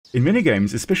In many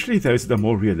games, especially those that are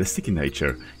more realistic in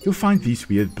nature, you'll find these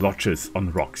weird blotches on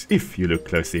rocks if you look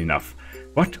closely enough.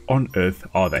 What on earth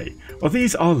are they? Well,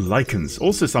 these are lichens,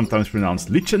 also sometimes pronounced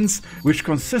lichens, which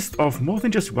consist of more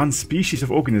than just one species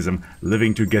of organism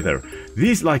living together.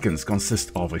 These lichens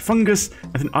consist of a fungus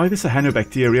and then either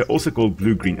cyanobacteria, also called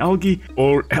blue-green algae,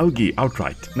 or algae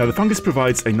outright. Now, the fungus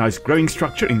provides a nice growing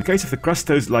structure. In the case of the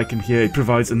crustose lichen here, it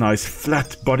provides a nice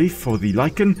flat body for the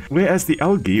lichen, whereas the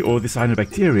algae or the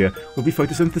cyanobacteria will be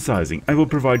photosynthesizing and will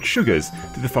provide sugars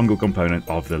to the fungal component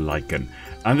of the lichen.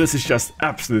 And this is just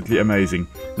absolutely amazing.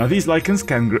 Now, these lichens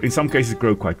can, in some cases,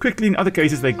 grow quite quickly. In other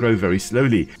cases, they grow very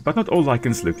slowly. But not all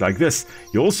lichens look like this.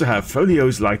 You also have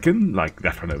foliose lichen, like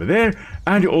that one over there.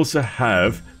 And you also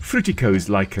have fruticose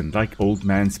lichen, like old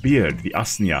man's beard, the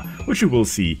usnea, which you will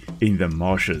see in the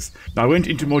marshes. Now, I went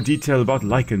into more detail about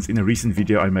lichens in a recent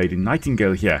video I made in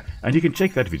Nightingale here, and you can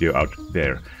check that video out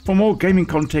there. For more gaming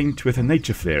content with a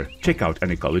nature flair, check out An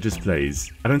Ecologist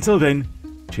Plays. And until then,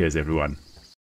 cheers everyone.